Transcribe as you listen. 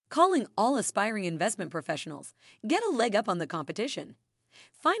calling all aspiring investment professionals. Get a leg up on the competition.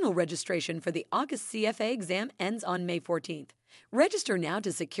 Final registration for the August CFA exam ends on May 14th. Register now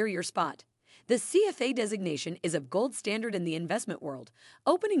to secure your spot. The CFA designation is of gold standard in the investment world,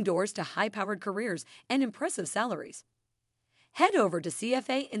 opening doors to high-powered careers and impressive salaries. Head over to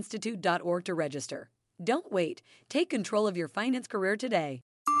cfainstitute.org to register. Don't wait. Take control of your finance career today.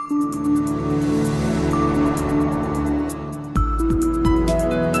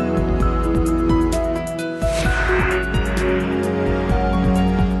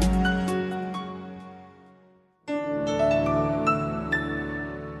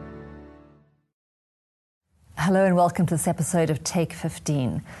 Hello and welcome to this episode of Take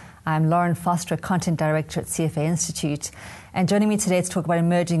 15. I'm Lauren Foster, Content Director at CFA Institute, and joining me today to talk about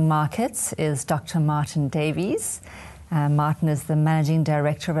emerging markets is Dr. Martin Davies. Martin is the Managing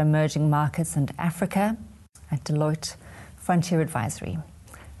Director of Emerging Markets and Africa at Deloitte Frontier Advisory.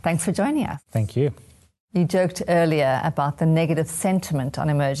 Thanks for joining us. Thank you. You joked earlier about the negative sentiment on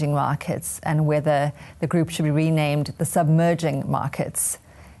emerging markets and whether the group should be renamed the submerging markets.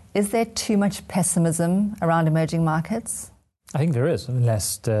 Is there too much pessimism around emerging markets? I think there is.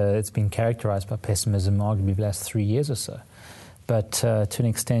 It's been characterized by pessimism arguably the last 3 years or so. But to an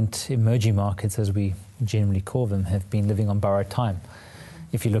extent, emerging markets, as we generally call them, have been living on borrowed time.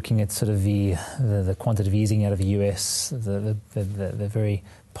 If you're looking at sort of the quantitative easing out of the US, the very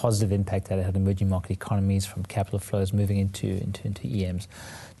positive impact that it had on emerging market economies from capital flows moving into EMs,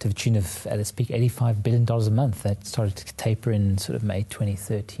 to the tune of, at its peak, $85 billion a month. That started to taper in sort of May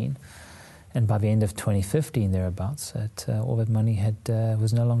 2013. And by the end of 2015, thereabouts, all that money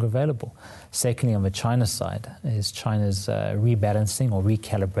was no longer available. Secondly, on the China side, is China's rebalancing or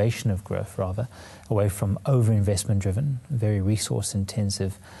recalibration of growth, rather, away from over-investment-driven, very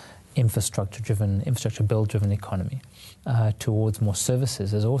resource-intensive, infrastructure build-driven economy towards more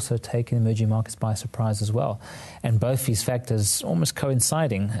services has also taken emerging markets by surprise as well. And both these factors, almost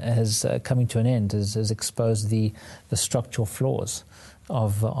coinciding, has coming to an end, has exposed the structural flaws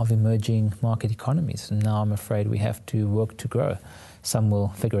of emerging market economies. And now I'm afraid we have to work to grow. Some will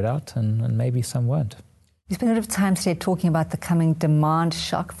figure it out and maybe some won't. You spent a lot of time today talking about the coming demand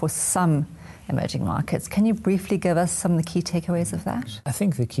shock for some emerging markets. Can you briefly give us some of the key takeaways of that? I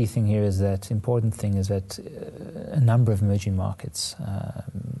think the key thing here is that a number of emerging markets,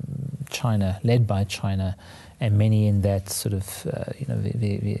 China, led by China, and many in that sort of,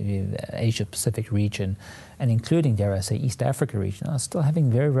 the Asia-Pacific region, and including, dare I say, East Africa region, are still having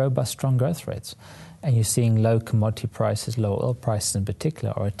very robust, strong growth rates. And you're seeing low commodity prices, low oil prices in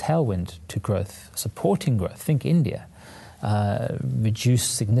particular, are a tailwind to growth, supporting growth. Think India.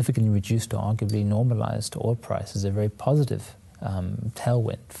 Significantly reduced or arguably normalized oil prices, a very positive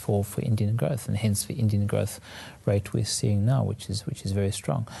tailwind for Indian growth, and hence the Indian growth rate we're seeing now, which is very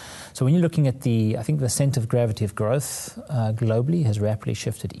strong. So when you're looking at I think the center of gravity of growth globally has rapidly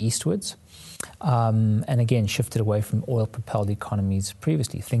shifted eastwards, and again shifted away from oil-propelled economies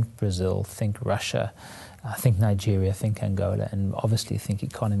previously. Think Brazil, think Russia, think Nigeria, think Angola, and obviously think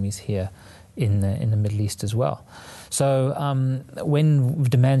economies here in the Middle East as well. So when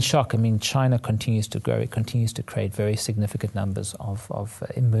demand shock, China continues to grow. It continues to create very significant numbers of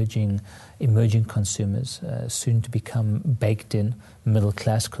emerging consumers, soon to become baked-in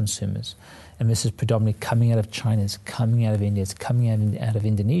middle-class consumers. And this is predominantly coming out of China, it's coming out of India, it's coming out of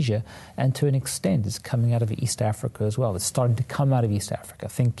Indonesia, and to an extent it's coming out of East Africa as well. It's starting to come out of East Africa.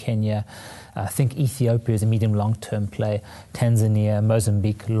 Think Kenya, think Ethiopia as a medium long-term play, Tanzania,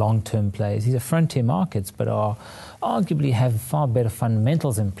 Mozambique, long-term plays. These are frontier markets, but arguably have far better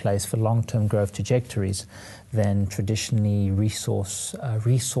fundamentals in place for long-term growth trajectories than traditionally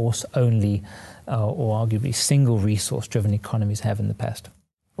resource-only or arguably single resource-driven economies have in the past.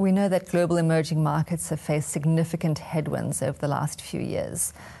 We know that global emerging markets have faced significant headwinds over the last few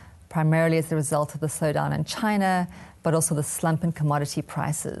years, primarily as a result of the slowdown in China, but also the slump in commodity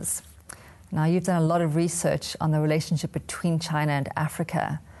prices. Now, you've done a lot of research on the relationship between China and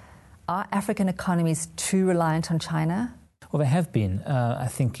Africa. Are African economies too reliant on China? Well, they have been. I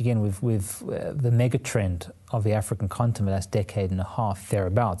think, again, with the mega trend of the African continent the last decade and a half,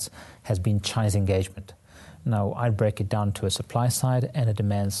 thereabouts, has been China's engagement. Now, I'd break it down to a supply side and a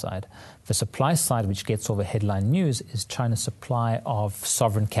demand side. The supply side, which gets all the headline news, is China's supply of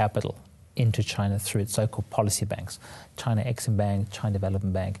sovereign capital into China through its so-called policy banks, China Exim Bank, China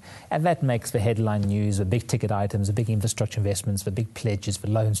Development Bank. And that makes the headline news, the big ticket items, the big infrastructure investments, the big pledges,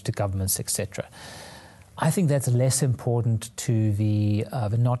 the loans to governments, etc. I think that's less important to the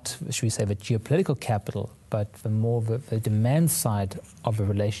not, should we say, the geopolitical capital but the demand side of the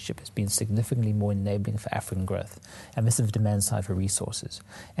relationship has been significantly more enabling for African growth. And this is the demand side for resources.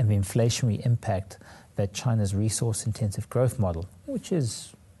 And the inflationary impact that China's resource-intensive growth model, which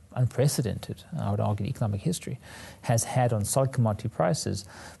is unprecedented, I would argue, in economic history, has had on solid commodity prices,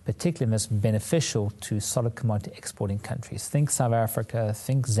 particularly most beneficial to solid commodity exporting countries. Think South Africa,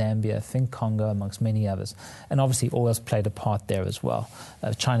 think Zambia, think Congo, amongst many others. And obviously oil's played a part there as well.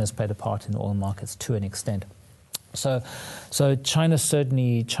 China's played a part in the oil markets to an extent. So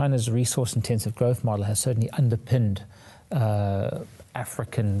China's resource-intensive growth model has certainly underpinned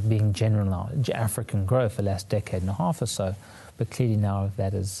African growth the last decade and a half or so. But clearly now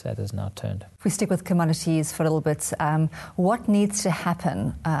that is now turned. If we stick with commodities for a little bit, what needs to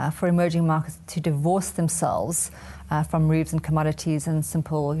happen for emerging markets to divorce themselves from moves in commodities and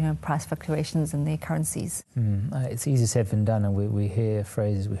simple price fluctuations in their currencies? It's easier said than done, and we hear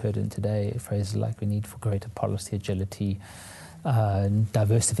phrases, we heard it today, phrases like we need for greater policy agility,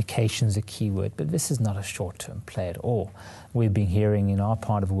 diversification is a key word, but this is not a short-term play at all. We've been hearing in our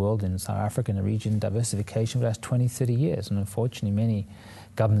part of the world, in South Africa, in the region, diversification for the last 20, 30 years. And unfortunately, many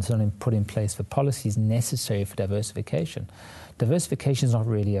governments don't put in place the policies necessary for diversification. Diversification is not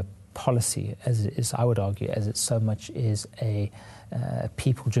really a policy, as it is, I would argue, as it so much is a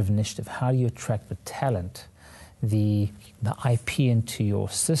people-driven initiative. How do you attract the talent, the IP into your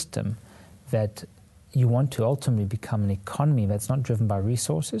system that you want to ultimately become an economy that's not driven by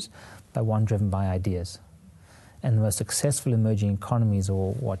resources, but one driven by ideas? And the most successful emerging economies,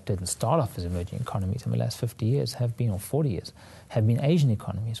 or what didn't start off as emerging economies in the last 50 years, or 40 years, have been Asian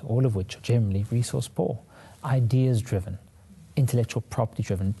economies, all of which are generally resource poor, ideas-driven, intellectual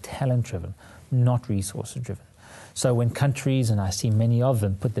property-driven, talent-driven, not resources-driven. So when countries, and I see many of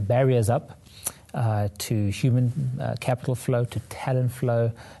them, put the barriers up to human capital flow, to talent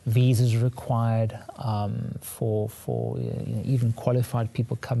flow, visas required for even qualified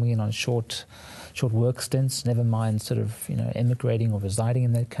people coming in on short work stints, never mind sort of emigrating or residing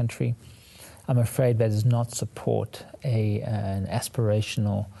in that country. I'm afraid that does not support an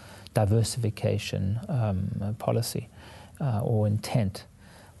aspirational diversification policy or intent.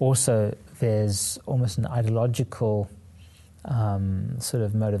 Also, there's almost an ideological sort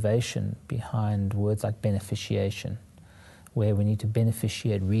of motivation behind words like beneficiation, where we need to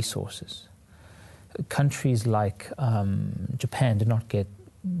beneficiate resources. Countries like Japan did not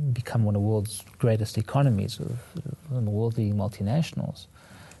become one of the world's greatest economies, one of the world's leading multinationals,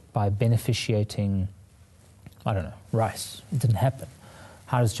 by beneficiating, rice. It didn't happen.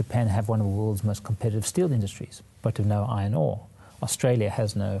 How does Japan have one of the world's most competitive steel industries, but with no iron ore? Australia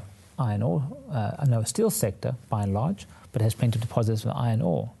has no iron ore, no steel sector by and large, but has plenty of deposits of iron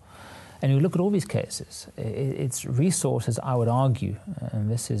ore. And you look at all these cases, it's resources, I would argue, and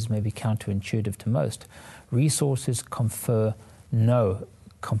this is maybe counterintuitive to most, resources confer no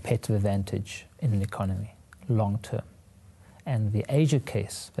competitive advantage in an economy, long term. And the Asia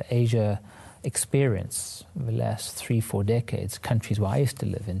case, the Asia experience of the last 3-4 decades, countries where I used to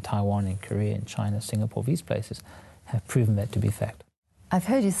live, in Taiwan, in Korea, in China, Singapore, these places, have proven that to be fact. I've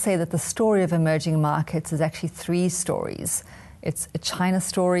heard you say that the story of emerging markets is actually 3 stories. It's a China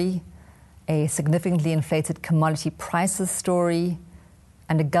story, a significantly inflated commodity prices story,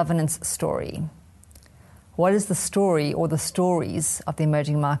 and a governance story. What is the story or the stories of the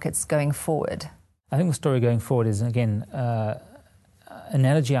emerging markets going forward? I think the story going forward is, again,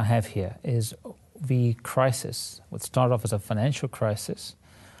 analogy I have here is the crisis, what started off as a financial crisis,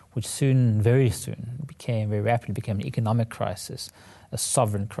 which very rapidly became an economic crisis, a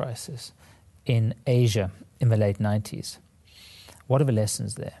sovereign crisis in Asia in the late 90s. What are the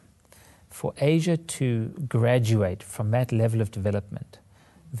lessons there? For Asia to graduate from that level of development,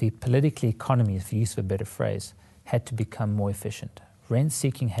 the political economy, for use of a better phrase, had to become more efficient.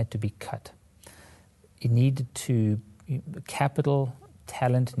 Rent-seeking had to be cut. It needed capital,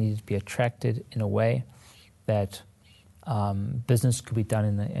 talent needed to be attracted in a way that business could be done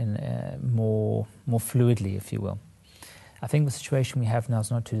in more fluidly, if you will. I think the situation we have now is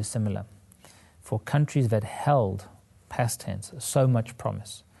not too dissimilar. For countries that held, past tense, so much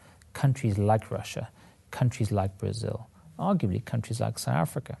promise, countries like Russia, countries like Brazil, arguably countries like South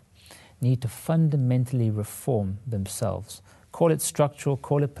Africa, need to fundamentally reform themselves. Call it structural,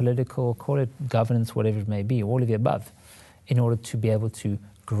 call it political, call it governance, whatever it may be, all of the above, in order to be able to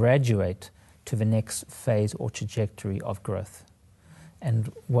graduate to the next phase or trajectory of growth.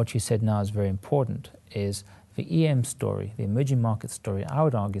 And what you said now is very important, is the EM story, the emerging market story, I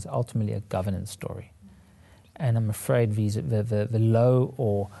would argue, is ultimately a governance story. And I'm afraid the low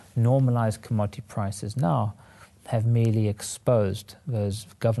or normalized commodity prices now have merely exposed those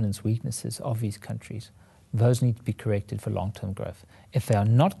governance weaknesses of these countries, those need to be corrected for long-term growth. If they are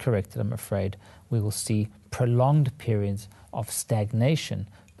not corrected, I'm afraid, we will see prolonged periods of stagnation,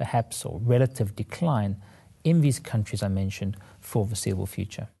 perhaps, or relative decline in these countries I mentioned for the foreseeable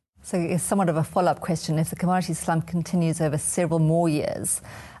future. So it's somewhat of a follow-up question. If the commodity slump continues over several more years,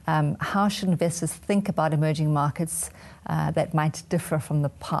 how should investors think about emerging markets that might differ from the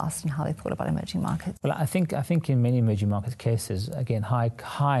past and how they thought about emerging markets? Well, I think in many emerging market cases, again, high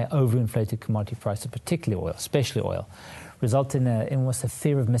overinflated commodity prices, particularly oil, especially oil, result in almost a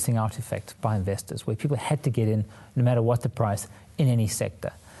fear of missing out effect by investors, where people had to get in no matter what the price in any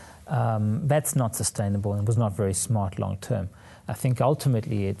sector. That's not sustainable and was not very smart long term. I think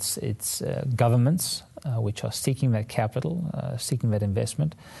ultimately it's governments which are seeking that capital, seeking that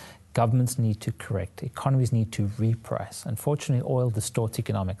investment. Governments need to correct. Economies need to reprice. Unfortunately, oil distorts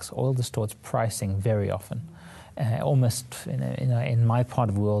economics. Oil distorts pricing very often. Almost in my part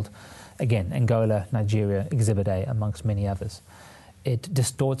of the world, again, Angola, Nigeria, Exhibit A, amongst many others. It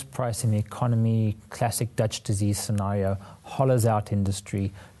distorts price in the economy, classic Dutch disease scenario, hollows out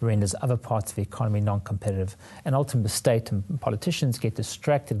industry, renders other parts of the economy non-competitive, and ultimately the state and politicians get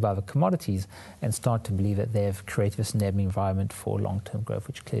distracted by the commodities and start to believe that they've created this enabling environment for long-term growth,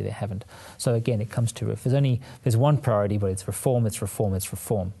 which clearly they haven't. So again, it comes to, if there's one priority, but it's reform, it's reform, it's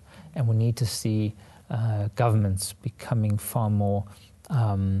reform. And we need to see governments becoming far more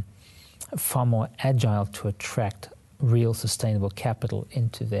agile to attract real sustainable capital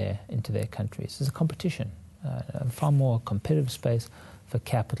into their countries. There's a competition, a far more competitive space for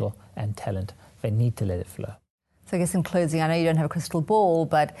capital and talent. They need to let it flow. So I guess in closing, I know you don't have a crystal ball,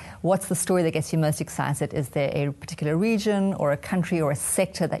 but what's the story that gets you most excited? Is there a particular region or a country or a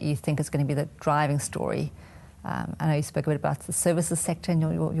sector that you think is going to be the driving story? I know you spoke a bit about the services sector in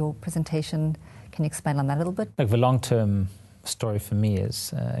your presentation. Can you expand on that a little bit? Look, the long-term story for me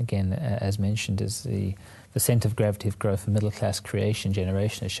is, again, as mentioned, is the centre of gravity of growth for middle-class creation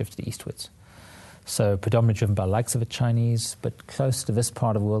generation has shifted eastwards. So predominantly driven by the likes of the Chinese, but close to this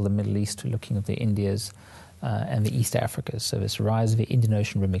part of the world, the Middle East, we're looking at the Indias and the East Africas. So this rise of the Indian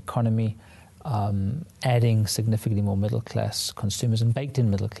Ocean Rim economy, adding significantly more middle-class consumers and baked-in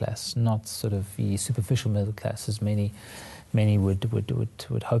middle class, not sort of the superficial middle class as many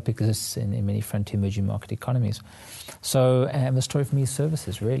would hope exists in many frontier emerging market economies. So, and the story for me is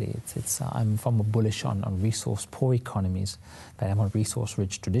services, really. I'm far more bullish on resource-poor economies than I'm on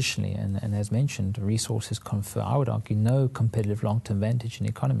resource-rich traditionally. And as mentioned, resources confer, I would argue, no competitive long-term advantage in the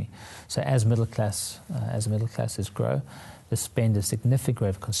economy. So as middle classes grow, the spend is significant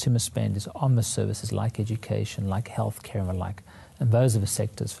growth. Consumer spend is on the services like education, like healthcare and the like. And those are the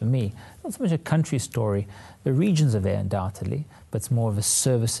sectors for me. Not so much a country story. The regions are there undoubtedly, but it's more of a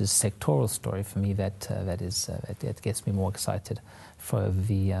services sectoral story for me that gets me more excited for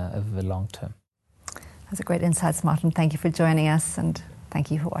the long term. That's a great insights, Martin. Thank you for joining us, and thank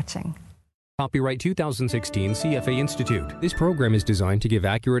you for watching. Copyright 2016 CFA Institute. This program is designed to give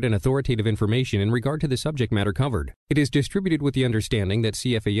accurate and authoritative information in regard to the subject matter covered. It is distributed with the understanding that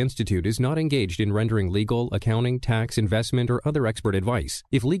CFA Institute is not engaged in rendering legal, accounting, tax, investment, or other expert advice.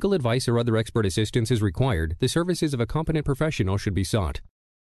 If legal advice or other expert assistance is required, the services of a competent professional should be sought.